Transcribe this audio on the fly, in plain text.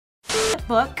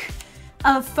book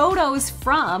of photos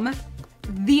from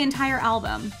the entire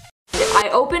album. I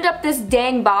opened up this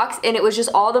dang box and it was just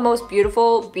all the most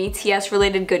beautiful BTS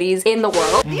related goodies in the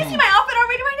world. Do you see my outfit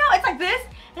already right now? It's like this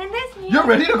and this. You're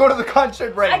ready to go to the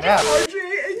concert right now.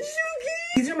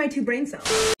 These are my two brain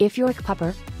cells. If you're a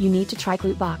K-popper, you need to try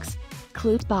Clutebox.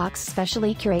 Clutebox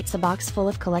specially curates a box full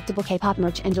of collectible K-pop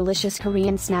merch and delicious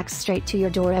Korean snacks straight to your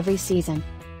door every season.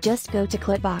 Just go to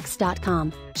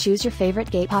clutebox.com, choose your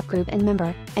favorite K-pop group and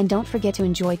member, and don't forget to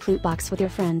enjoy Clutebox with your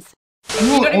friends.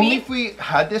 You know, only if we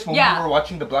had this when we were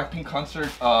watching the Blackpink concert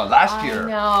last year.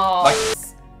 No. Like,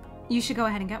 you should go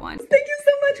ahead and get one. Thank you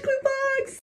so much,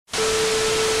 Clutebox!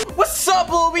 What's up,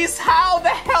 boobies? How the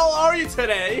hell are you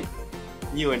today?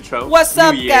 New intro. What's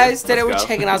up, New guys? Year. Today we're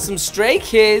checking out some Stray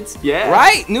Kids. Yeah.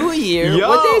 Right? New Year. Yo.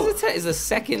 What day is it today? It's the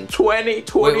 2nd.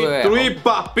 2023,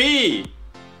 papi.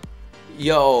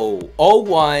 Yo,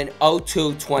 01,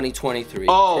 02, 2023.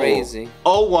 Oh, Crazy.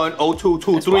 01, 02,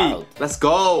 23. wild. Let's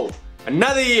go.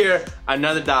 Another year,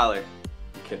 another dollar.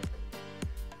 Okay.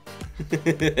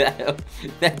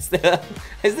 That's the.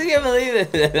 I still can't believe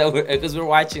it because we're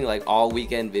watching like all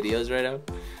weekend videos right now.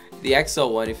 The EXO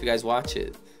one, if you guys watch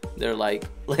it, they're like,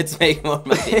 let's make more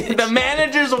money. The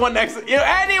managers one next. You know,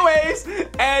 anyways. The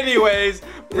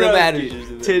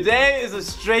managers. Today is a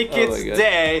Stray Kids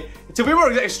day. To be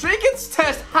more exact, Stray Kids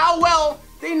test how well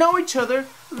they know each other.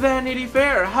 Vanity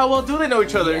Fair. How well do they know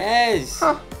each other? Yes.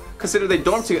 Huh. Consider they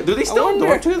dorm together. Do they still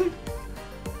dorm together?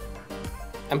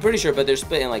 I'm pretty sure, but they're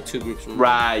split in like 2 groups.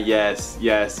 Right, yes.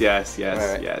 Yes. I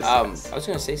was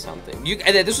gonna say something.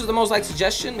 This was the most liked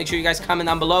suggestion. Make sure you guys comment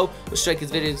down below what Stray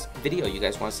Kids video you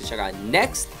guys want us to check out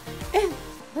next. And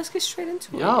let's get straight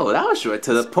into it. Yo, that was right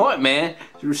to the point, man.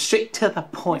 Straight to the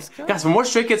point. Guys, for more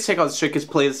Stray Kids, check out the Stray Kids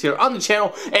playlist here on the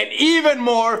channel. And even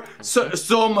more,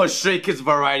 so much Stray Kids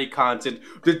variety content.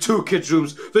 The 2 Kids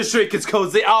rooms, the Stray Kids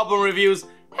codes, the album reviews.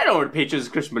 Head over to Patreon's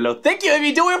description below. Thank you if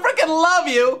you do. We freaking love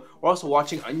you. We're also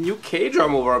watching a new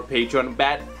K-drama over on Patreon,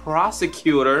 Bad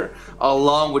Prosecutor,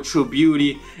 along with True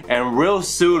Beauty. And real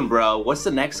soon, bro, what's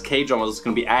the next K-drama that's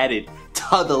gonna be added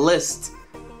to the list?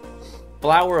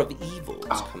 Flower of Evil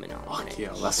is coming out. Fuck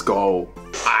yeah, let's go.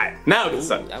 Alright, now it's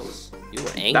that was you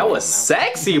were angry. That was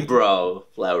sexy, bro.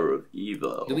 Flower of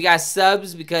Evil. Do we got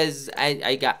subs? Because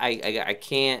I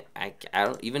can't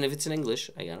even if it's in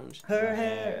English, I don't understand. Her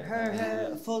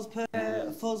hair falls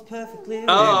perfectly.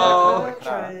 Oh.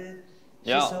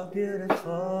 She's so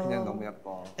beautiful. 그냥 너무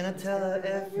예뻐. And I tell her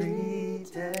every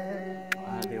day.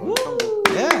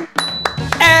 Yeah.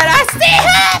 And I still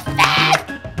have that.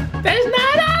 There's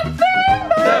not a thing.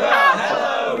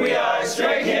 Hello, we are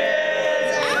Stray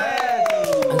Kids.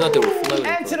 I thought they were floating.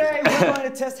 And today we're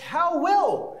going to test how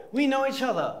well we know each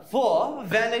other for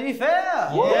Vanity Fair.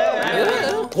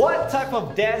 Yeah. What type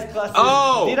of dance classes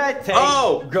did I take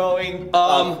growing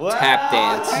up? Tap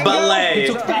dance. Ballet.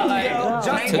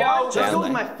 That was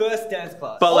my first dance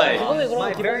class. Ballet.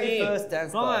 My very first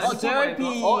dance class.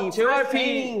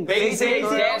 JYP. Basic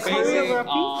dance.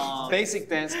 Basic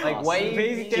dance. Like wave.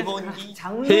 He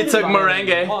took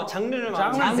merengue. 장르를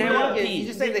말해. You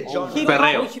just say the genre.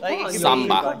 Perreo.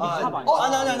 Samba.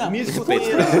 No. Musical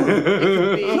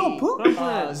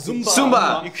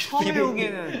Zumba.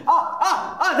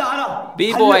 나 알아.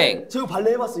 B-boying. 저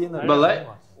발레 해봤어 옛날에. Ballet?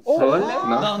 Ballet?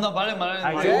 No. 나 발레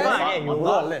말하는 요가 아니야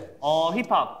요가 할래.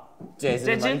 힙합.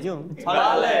 재즈.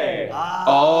 발레.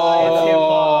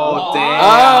 Oh,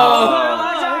 damn.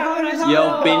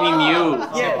 Yo, Benny knew.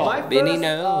 Yeah, my Benny first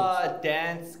knows.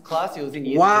 dance class, it was in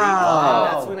year 3. Wow.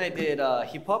 That's when I did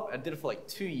hip hop. I did it for like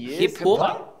 2 years. Hip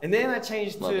hop? And then I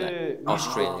changed to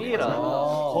Australian. theater.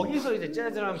 거기서 이제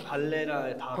재즈랑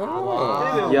발레랑 다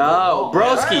배워. Yo,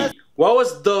 broski, what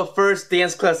was the first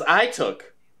dance class I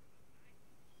took?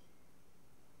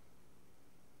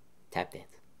 Tap dance.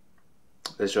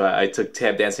 That's right, I took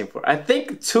tap dancing for I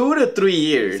think 2 to 3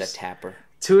 years. He's a tapper.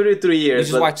 2 to 3 years.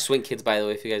 You just watch Swing Kids, by the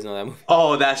way, if you guys know that movie.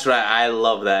 Oh, that's right. I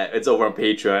love that. It's over on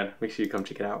Patreon. Make sure you come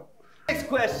check it out. Next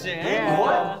question.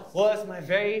 What was my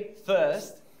very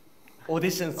first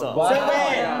audition song?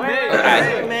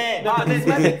 No, this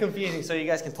might be confusing, so you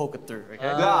guys can talk it through. Okay?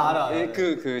 알아.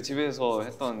 그 집에서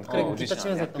했던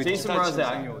오디션. 제이슨 브라운의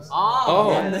아니오스.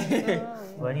 Oh.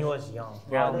 When he was young.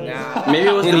 Maybe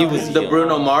it was the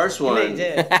Bruno Mars 근데 one.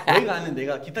 이제 저희가 아는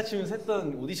내가 기타 치면서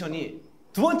했던 오디션이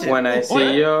두 번째. When I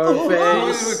see your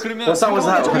face. What song was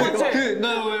that?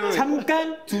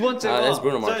 잠깐 두 번째가 That's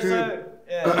Bruno Mars.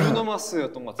 브루노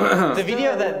마스였던 것 같아요. The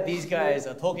video that these guys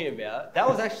are talking about, that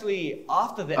was actually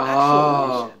after the actual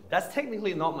audition. That's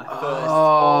technically not my first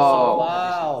song.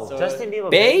 Wow. So Justin Bieber.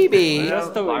 Baby.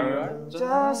 Just the way you are.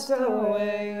 Just the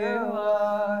way you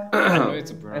are. I know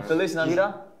it's a brand. Feliz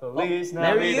Navidad. Feliz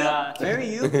Navidad. Marry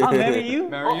you? Marry you?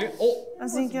 Marry you? I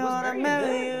think I wanna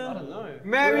marry you. I don't know.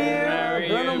 Marry you. Marry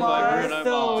you, Bruno by Mars.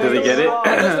 Bruno Mars. Did he get it?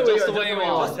 Just the way you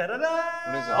are.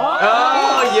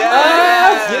 Oh,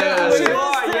 yes!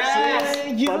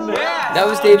 That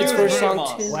was David's first song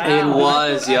too. It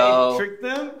was, yo. Tricked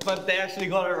them, but they actually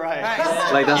got it right.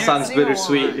 Like that song's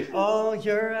bittersweet. Oh,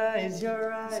 your eyes,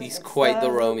 your eyes. He's quite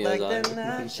the Romeo like on. the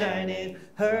night shining.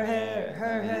 Her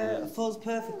hair falls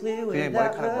perfectly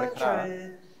without her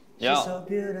trying. She's so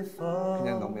beautiful.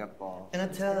 And I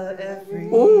tell her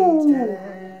every day.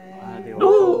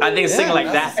 I think sing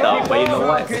like that though, but you know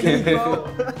what?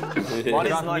 What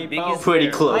is my biggest Pretty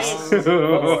fear? close.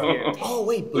 Oh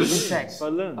wait, Balloons.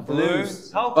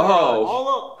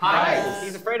 Oh. heights.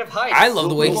 He's afraid of heights. I love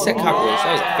the way he said cockroach.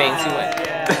 That was a fancy way.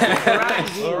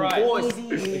 Alright,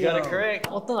 you got it correct.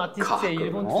 어떤 아티스트의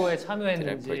일본 투어에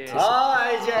참여했는지.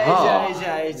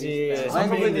 알지.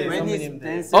 선배님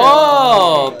댄스.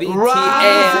 Oh, BTS.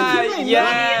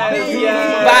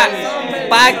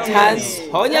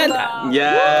 박탄소년.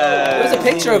 There's a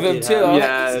picture of him too.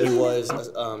 Yes. He was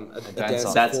a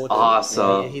dancer. That's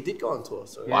awesome. He did go on tour.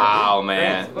 So Wow,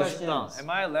 man. Am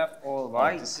I left or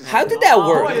right? How did that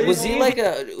work? Was he like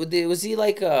a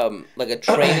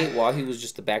trainee while he was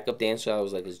just a backup dancer? That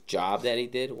was like his job that he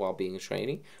did while being a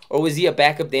trainee, or was he a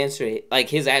backup dancer? Like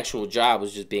his actual job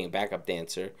was just being a backup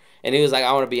dancer, and he was like,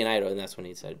 "I want to be an idol," and that's when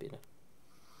he decided to be an idol.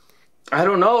 I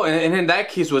don't know. And in that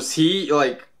case, was he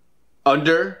like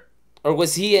under? Or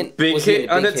was he in Big Hit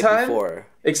at the time? Before?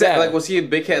 Exactly. Yeah. Like, was he a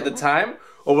Big Hit at the time,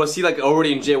 or was he like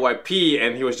already in JYP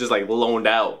and he was just like loaned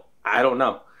out? I don't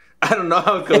know. I don't know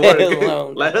how it could work.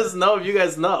 Let us know if you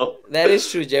guys know. That is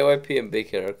true. JYP and Big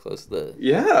Hit are close to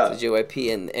JYP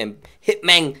and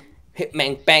Hitman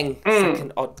Bang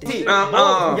freaking audition.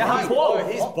 yeah, he's both.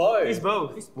 He's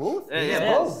both.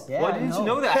 Yeah, both. Yeah, Why didn't you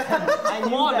know that?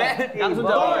 Come on, man.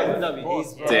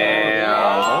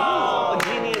 Damn.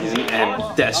 And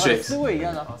Destrix. I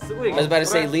was about to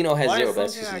say Lino has 0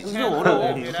 best.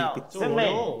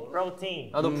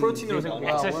 Protein. 나도 프로틴으로 생각해.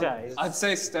 Exercise. I'd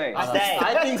say stay. Stay.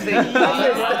 I think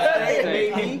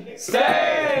maybe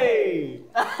stay.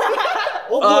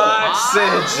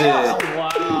 Oxygen.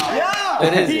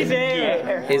 What is it?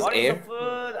 His What is air? the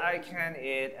food I can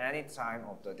eat any time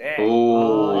of the day?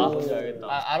 Ooh.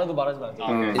 알아도 말하지 마.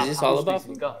 Is this all about?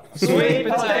 Sweet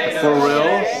potato. For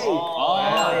real?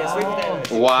 Sweet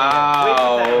potato.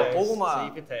 Wow.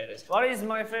 Sweet potatoes. What is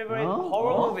my favorite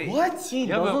horror movie? What? He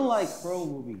doesn't like horror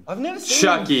movie. I've never seen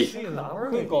Chucky.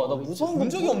 그러니까 나 무서운 본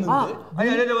적이 없는데.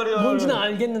 뭔지는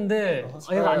알겠는데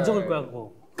얘가 안 적을 거야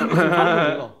그거.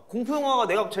 공포 영화가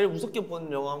내가 제일 무섭게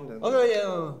본 영화 하면 되는 거야.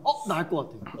 나 알 것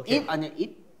같아. It 아니야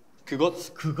It?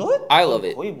 그것? I love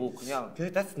it. 거의 뭐 그냥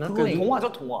That's not 그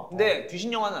동화죠 동화. 근데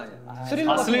귀신 영화는 아니야.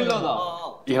 스릴러다.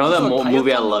 You know that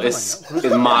movie I love is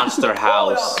Monster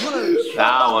House.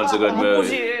 That one's a good movie.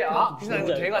 꽃이 귀신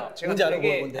아니고 제가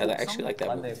되게 I actually like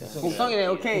that movie. 복덩이네.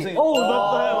 오케이. The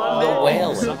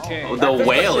Wailing. The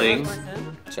Wailing.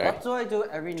 Sorry. What do I do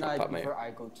every night before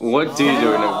I go to sleep? What do you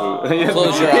do in a movie?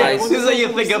 Close your eyes. This is like you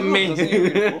think of me.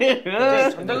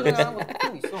 전자극장하는 거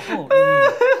보통 있어.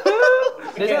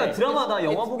 내가 드라마나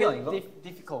영화 보기 아닌가?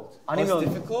 Difficult. 아니면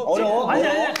어려워?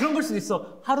 아니야 그런 걸 수도 있어.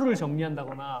 하루를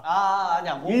정리한다거나.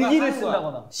 아니야. 일기를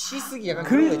쓴다거나. 시 쓰기 약간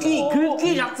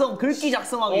글귀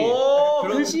작성하기.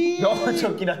 글씨 영화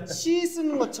적기라. 시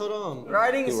쓰는 것처럼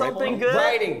writing something good.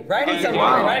 Writing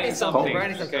something.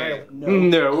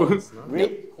 No.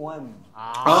 Read poem.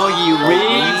 Oh, you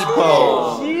read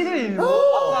poems. 시를 읽어.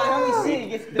 아까 형이 시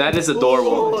얘기했을 때. That is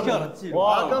adorable. 어떻게 알았지?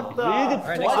 와, 아깝다.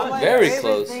 Very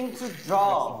close. Everything to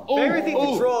draw. Everything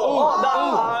to draw.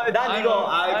 난 이거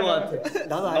알 것 같아.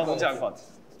 나도 알 것 뭔지 같아. 알 것 같아.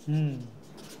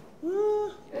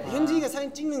 현지가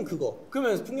사진 찍는 그거.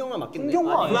 그러면 풍경만 맞겠네.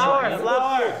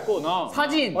 flower.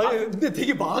 사진. 아니 근데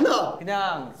되게 많아.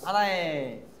 그냥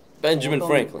하나의 Benjamin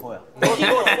Franklin.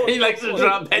 He likes to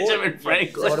draw Benjamin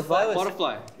Franklin.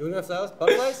 Butterfly. You know flowers?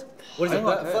 Butterflies? What is it?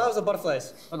 Flowers or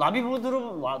butterflies? 나비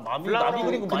들어보면 나비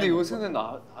그리고 근데 요새는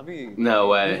나비.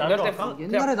 No way.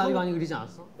 옛날에 나비 많이 그리지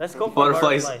않았어? Let's go for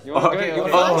Butterflies.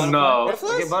 Oh no.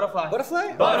 Okay, butterfly.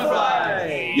 Butterfly.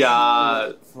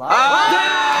 Yeah.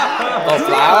 Oh,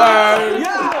 flower.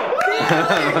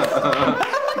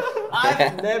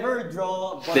 I've never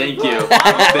drawn. Thank you.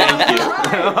 Thank you.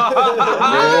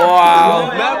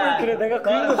 Wow. 그래 내가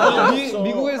그런 거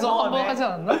미국에서 한번 하지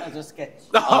않았나? Just sketch.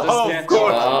 Oh, of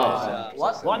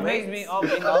course. What makes me up in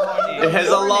the morning? It has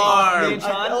alarm.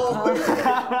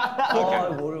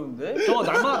 어려운데? 저거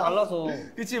날마다 달라서.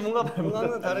 그치 뭔가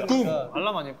다르니까.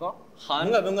 알람 아닐까?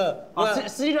 뭔가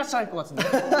스리라차 할 것 같은데.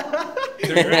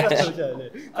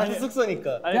 아니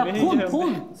숙소니까.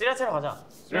 폰. 스리라차로 가자.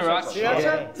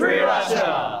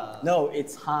 스리라차. No,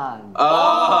 it's Han.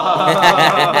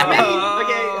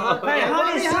 Okay.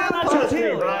 Han is 스리라차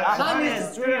too. Han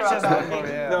is 스리라차.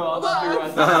 No, I'm not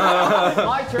sriracha.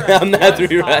 My turn. I'm not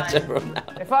sriracha from now.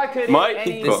 If I could Mike,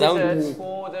 eat any go. desserts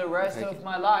for the rest of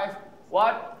my life,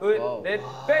 what would it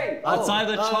be? Outside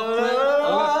the chocolate.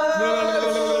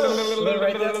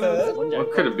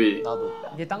 What could it be?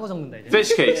 이제 딴 거 적는다 이제.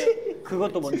 Fish cakes.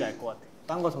 그것도 뭔지 알 것 같아.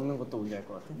 딴 거 적는 것도 뭔지 알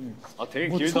것 같아. 아 되게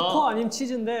뭐 길다. 초코 아니면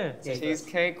치즈인데.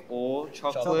 Cheesecake or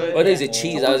chocolate. What is it?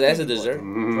 Cheese? I was asking dessert.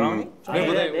 Brownie? No,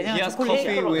 but he has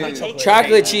coffee with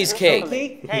Chocolate cheesecake.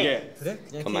 Hey.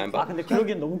 Come on, 아 bro. 근데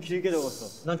그러기엔 너무 길게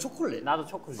적었어. 난 초콜릿. 나도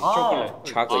초콜릿.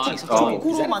 Chocolate cheesecake. Oh.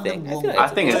 Is that a thing? I feel I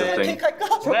like think it's a thing.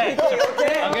 오케이.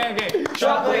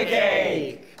 초콜릿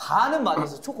케이크. 반은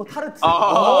맞았어. 초코 타르트.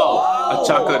 Oh, a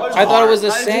chocolate. I thought it was the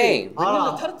same.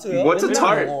 타르트야? What's a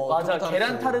tart? 맞아.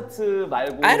 계란 타르트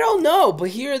말고. I don't know,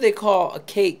 but here they call a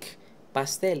cake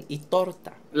pastel y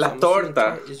torta. La So I'm assuming torta.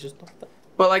 tart is just torta.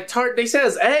 But like tart, they say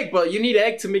it's egg, but you need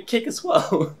egg to make cake as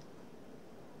well.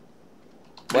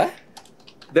 What?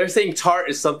 They're saying tart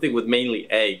is something with mainly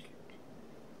egg.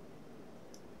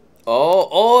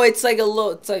 Oh, it's like a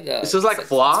little. It's like a. So it's like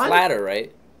flan? It's flatter,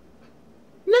 right?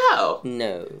 No,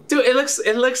 No, dude, it looks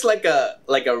like a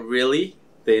really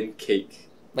thin cake.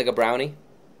 like a brownie.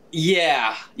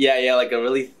 Yeah, like a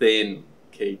really thin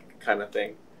cake kind of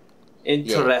thing.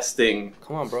 Interesting.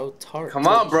 Come on, bro. Tart. Come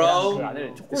on, bro.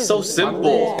 It's so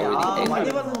simple. 많이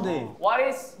봤는데. What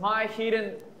is my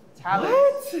hidden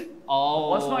talent?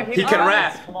 Oh. What's my hidden He can talent?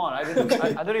 rap. Come on, I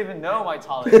don't even know my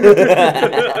talent.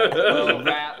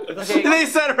 Rap. Okay. They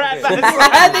said rap.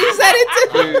 I think you said it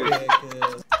too.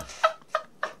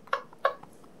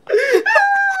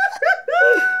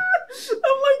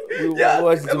 I'm like, yeah.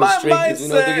 What's the My straight mind kids? We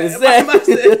know what they're said- gonna my mind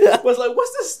say. was like,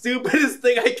 what's the stupidest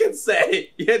thing I can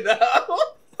say? You know?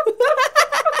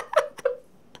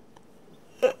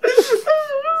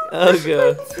 Oh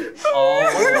god. What's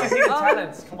my hidden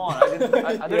talents? Come on, I don't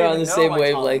You're even on the know same my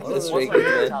wavelength talent. as Stray What's my Kids,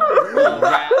 hidden man. talent?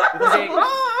 Rap.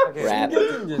 Okay. Rap.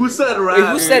 Who said rap? Wait,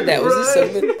 who said that? Was this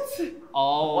something?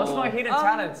 What's my hidden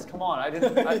talents? Come on, I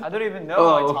don't even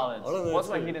know my talents. What's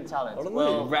my hidden talents?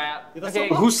 Well, rap. Okay.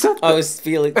 Who said that? I was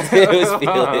feeling. It was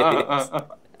feeling.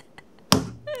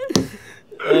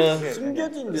 It's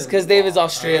because David's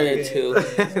Australian too.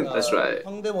 That's right.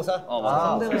 성대모사.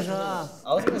 성대모사.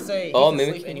 I was gonna say. Oh, he can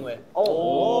maybe- sleep anywhere. No.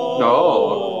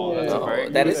 Oh,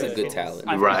 that is a good talent.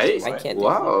 Right? I can't do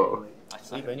Wow.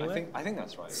 Sleep anywhere. I think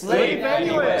that's right. Sleep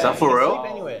anywhere. Is that for real?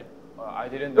 Sleep anywhere. I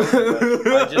didn't know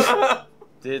that. I just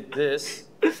did this.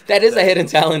 That is a hidden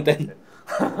talent then.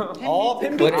 Oh,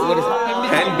 pen What is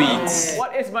Pen beats.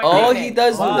 What is my Oh, nickname? he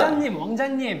does do that.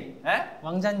 왕자님. Eh?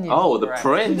 왕자님. Oh, the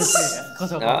prince.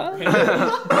 Ah.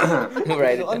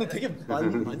 Right. 근데 되게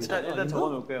많잖아. 일단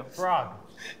적어놓을게요. Frog.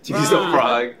 He's a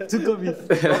frog.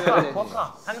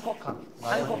 한코카.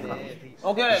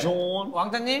 오케이.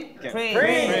 왕자님.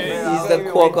 Prince. He's the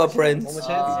Quokka prince.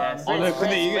 네,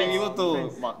 근데 이것도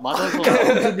맞아서.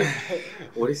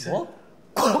 What is it?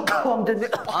 코카 왕자님.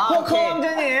 코카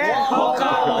왕자님. 코카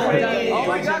왕자님. Oh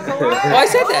my god, Oh, correct. I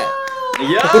said that.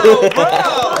 Yo, bro!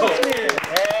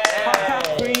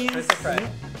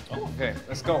 Okay,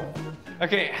 let's go.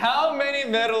 Okay, how many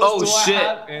medals Oh, do shit. I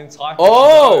have in taekwondo?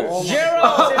 Oh.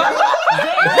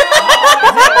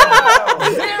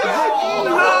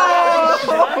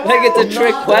 Like it's a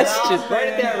trick question.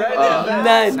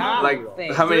 None. Like,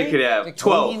 how many could you have?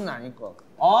 12.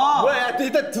 뭐야?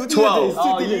 일단 두 12.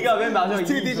 이가 맨 마지막에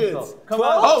digits.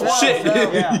 Oh, shit!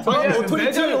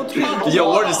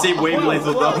 Yo, we're the same wavelength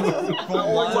with them.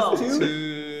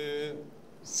 2,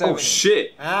 7. Oh,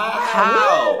 shit.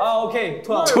 How? 오케이.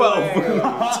 12. 12.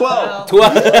 12. 12.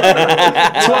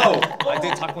 12. I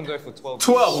did taekwondo for 12.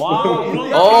 12.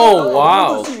 Oh,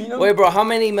 wow. Wait, bro, how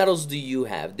many medals do you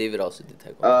have? David also did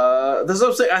taekwondo. That's what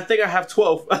I'm saying. I think I have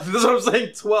 12. That's what I'm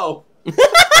saying. 12.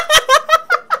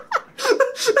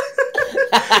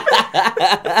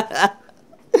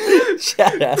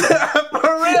 Shut up.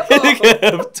 For real?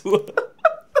 That's what I'm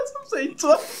saying.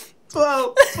 12.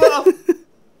 12. 12.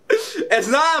 It's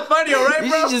not funny, alright, You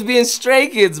bro? should just be in Stray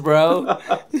Kids, bro.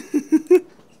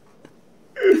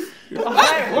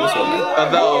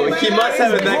 Although he must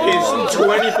have in that case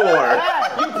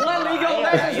 24. You play League of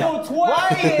Legends for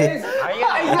 20 years, and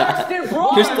you're still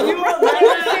broke.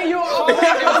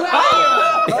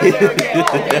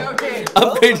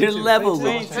 Upgrade your level.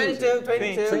 22.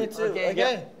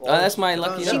 Okay. Oh, that's my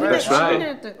lucky number. That's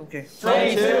right. Okay.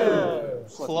 22.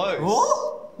 Close.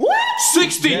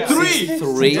 63.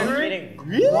 3.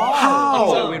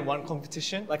 How? I win one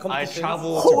competition. I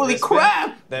travel. Holy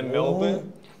crap! Then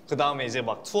Melbourne. 그 다음에 이제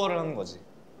막 투어를 하는 거지.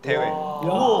 대회.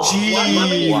 How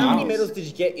many medals did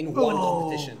you get in one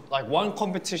competition? Like one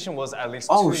competition was at least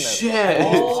 2 Oh medals. shit!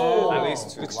 At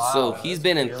least 2. So he's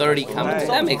been in 30 competitions.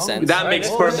 That makes sense. That makes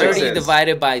perfect 30 sense.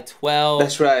 divided by 12.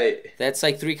 That's right. That's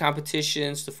like 3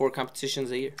 competitions to 4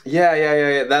 competitions a year.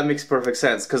 Yeah. That makes perfect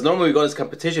sense. Because normally we go to these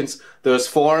competitions, there's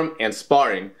form and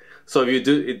sparring. So if you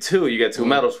do it 2, you get 2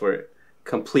 medals for it.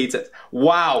 Complete it.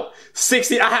 Wow,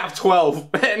 60. I have 12.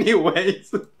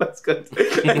 Anyways, that's good.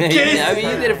 I mean,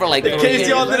 you did it for like 3 In case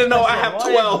y'all years. didn't know, I have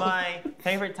 12. My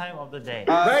favorite time of the day.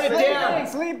 Write it down.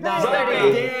 Sleep down.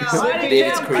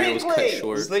 David's career was cut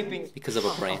short Sleeping. because of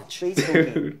a branch.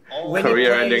 Dude,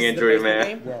 career-ending injury,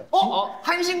 man.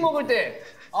 한식 먹을 때.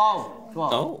 좋아.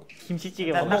 Oh.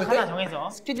 김치찌개 먹을 때 하나 정해서.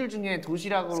 스케줄 중에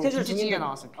도시락으로 김치찌개가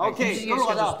나왔어. 오케이, 김치찌개 그걸로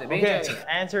가자. 시켜줬을 때 매니저.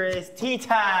 Answer is tea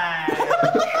time.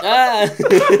 Ah.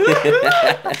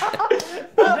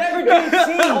 Never do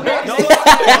tea.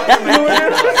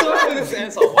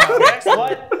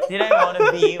 What did I want to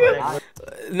be when I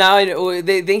Now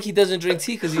they think he doesn't drink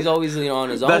tea because he's always on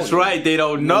his own. That's right. They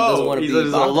don't know. Doesn't wanna He's be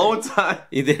a bothered. alone time.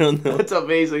 They don't know. That's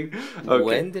amazing. Okay.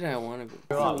 When did I want to be?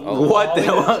 What did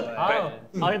I want?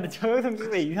 근데 저형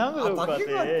진짜 이상한 거 같아.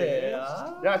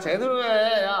 야 제대로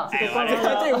해. 야.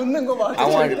 갑자기 웃는 거 봐. I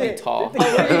wanted to be tall.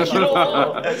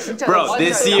 Bro,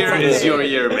 this year is your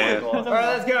year, man.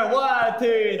 Alright, let's go. 1,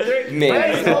 2, 3.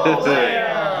 Man.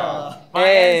 My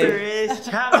answer is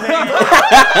Chapman.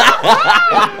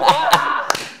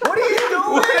 What are you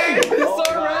doing? It's so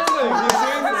random. You're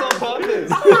doing this on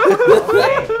purpose.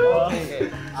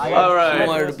 All I right.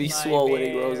 wanted to be swole when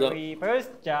he grows up. First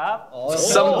job.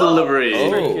 Some delivery.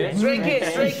 Oh. Stray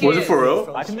Kids. Was it for real?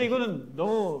 아 근데 이거는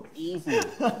너무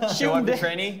쉬운데?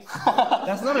 Training?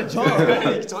 That's not a job.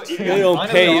 They don't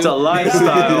pay It's a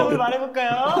lifestyle.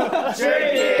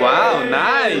 말해볼까요? Wow,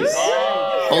 nice.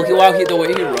 Walkie, the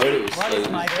way he wrote it was so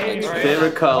my like,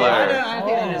 Favorite color. I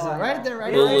think it is. Right there,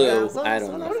 right blue. I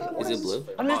don't know. Is it blue?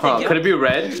 Could it be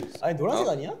red? 아니 노란색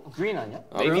아니야? Green 아니야?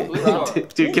 Baby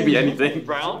Dude, it could be anything.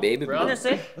 Brown? Baby blue. I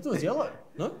thought it was yellow.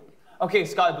 No? Okay,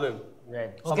 sky blue.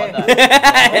 Red. Okay.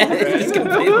 He's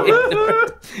completely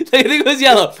ignorant. I think it was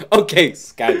yellow. Okay,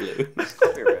 sky blue.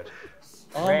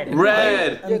 Red.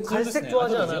 Red. 갈색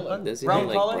좋아하지 않아요? Does he Brown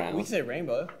like color? brown? We say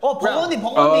rainbow. 버건디.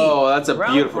 Oh, that's a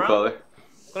beautiful color.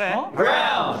 Brown.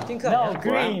 핑크 No, 아니야?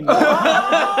 green. Oh,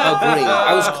 green.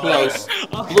 I was close.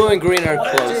 Blue and green are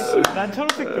close. 난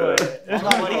초록색 좋아해.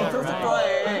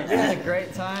 We had a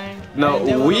great time. No,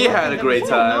 we had a great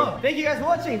time. Thank you guys for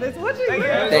watching. Thanks for watching.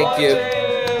 Thank you.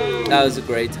 That was a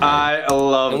great time. I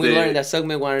loved And we learned it. that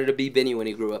Sugman wanted to be Vinny when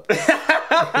he grew up.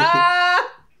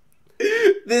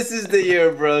 This is the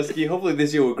year, broski. Hopefully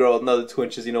this year will grow another 2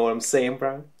 inches. You know what I'm saying,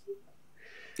 bro?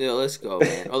 Yeah, let's go,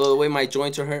 man. Although the way my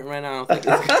joints are hurting right now, I don't think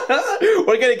it's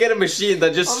We're gonna get a machine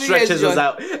that just Hope you guys stretches us enjoy.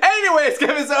 out. Anyways,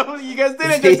 guys, so you guys did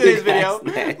enjoy today's video.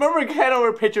 That's next. Remember, head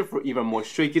over picture for even more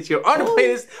Stray Kids here on the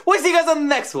playlist. We'll see you guys on the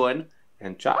next one.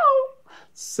 And ciao.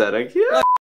 Sarang here.